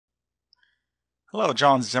Hello,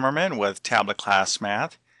 John Zimmerman with TabletClass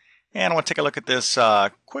Math, and I want to take a look at this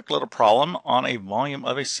quick little problem on a volume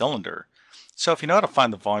of a cylinder. So if you know how to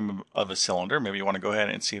find the volume of a cylinder, maybe you want to go ahead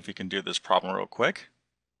and see if you can do this problem real quick.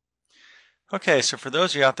 Okay, so for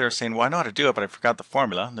those of you out there saying, well, I know how to do it, but I forgot the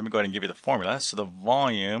formula, let me go ahead and give you the formula. So the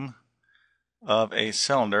volume of a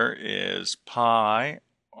cylinder is pi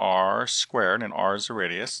r squared, and r is the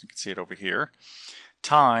radius, you can see it over here,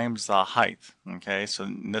 times the height. Okay, so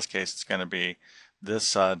in this case it's going to be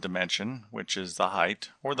this dimension, which is the height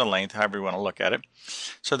or the length, however you want to look at it.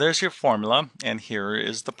 So there's your formula, and here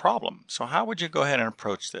is the problem. So how would you go ahead and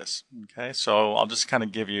approach this? Okay, so I'll just kind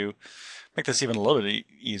of make this even a little bit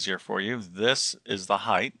easier for you. This is the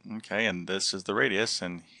height, okay, and this is the radius,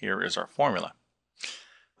 and here is our formula.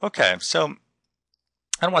 Okay, so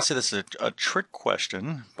I don't want to say this is a trick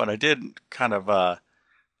question, but I did kind of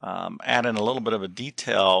add in a little bit of a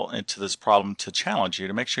detail into this problem to challenge you,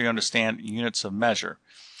 to make sure you understand units of measure.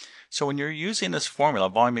 So when you're using this formula,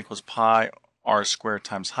 volume equals pi r squared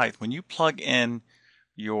times height, when you plug in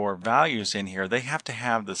your values in here, they have to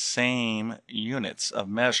have the same units of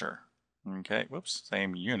measure. Okay, whoops,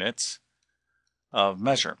 same units of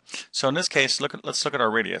measure. So in this case, let's look at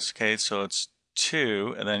our radius. Okay, so it's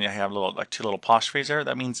 2, and then you have two little apostrophes there.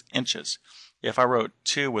 That means inches. If I wrote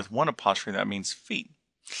 2 with one apostrophe, that means feet.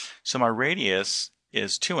 So my radius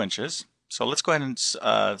is 2 inches. So let's go ahead and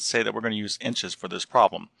say that we're going to use inches for this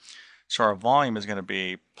problem. So our volume is going to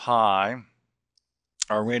be pi.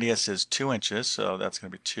 Our radius is 2 inches, so that's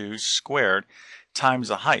going to be 2 squared times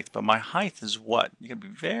the height. But my height is what? You got to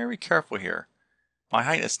be very careful here. My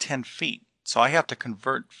height is 10 feet. So I have to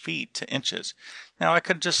convert feet to inches. Now I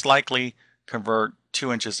could just likely convert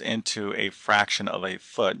 2 inches into a fraction of a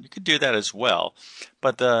foot. You could do that as well.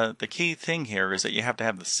 But the key thing here is that you have to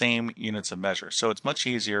have the same units of measure. So it's much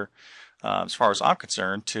easier, as far as I'm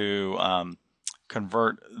concerned, to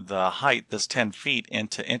convert the height, this 10 feet,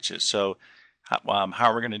 into inches. So how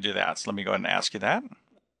are we going to do that? So let me go ahead and ask you that.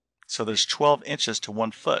 So there's 12 inches to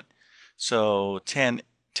 1 foot. So 10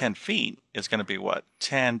 feet is going to be what?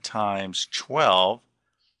 10 times 12,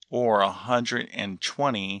 or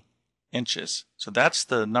 120 inches. So that's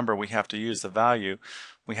the number we have to use, the value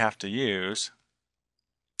we have to use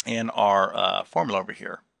in our formula over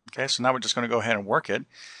here. Okay, so now we're just going to go ahead and work it.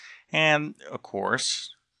 And of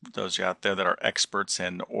course, those of you out there that are experts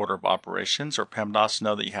in order of operations or PEMDAS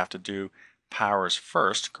know that you have to do powers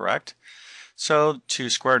first, correct? So 2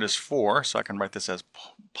 squared is 4, so I can write this as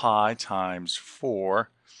pi times 4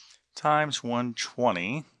 times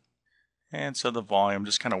 120. And so the volume,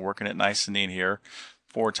 just kind of working it nice and neat here.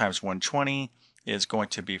 4 times 120 is going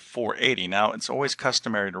to be 480. Now, it's always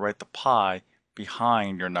customary to write the pi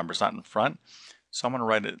behind your numbers, not in front. So I'm going to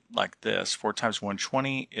write it like this. 4 times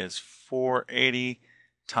 120 is 480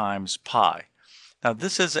 times pi. Now,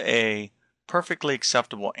 this is a perfectly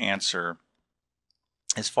acceptable answer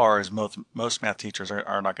as far as most math teachers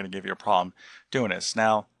are not going to give you a problem doing this.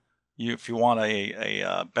 Now, if you want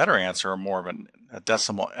a better answer, or more of a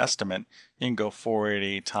decimal estimate, you can go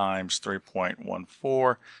 480 times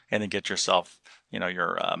 3.14 and then get yourself,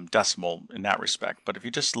 your decimal in that respect. But if you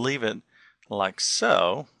just leave it like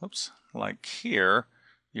so, like here,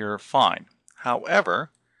 you're fine. However,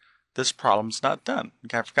 this problem's not done.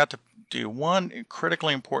 Okay, I forgot to do one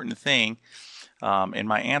critically important thing in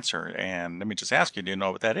my answer, and let me just ask you, do you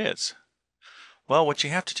know what that is? Well, what you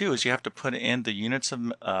have to do is you have to put in the units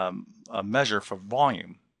of measure for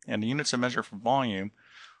volume. And the units of measure for volume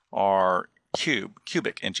are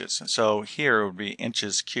cubic inches. So here it would be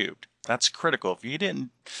inches cubed. That's critical. If you didn't,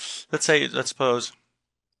 let's suppose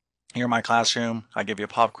you're in my classroom, I give you a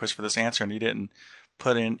pop quiz for this answer, and you didn't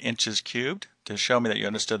put in inches cubed to show me that you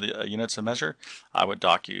understood the units of measure, I would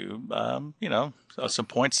dock you, some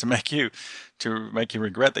points to make you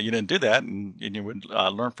regret that you didn't do that, and you would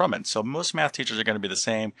learn from it. So most math teachers are going to be the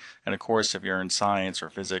same. And of course, if you're in science or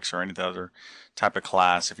physics or any other type of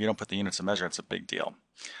class, if you don't put the units of measure, it's a big deal.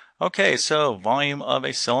 Okay, so volume of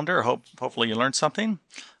a cylinder. Hopefully you learned something.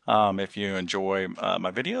 If you enjoy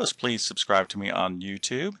my videos, please subscribe to me on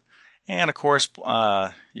YouTube. And of course,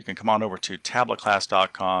 you can come on over to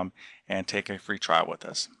TabletClass.com and take a free trial with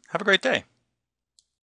us. Have a great day.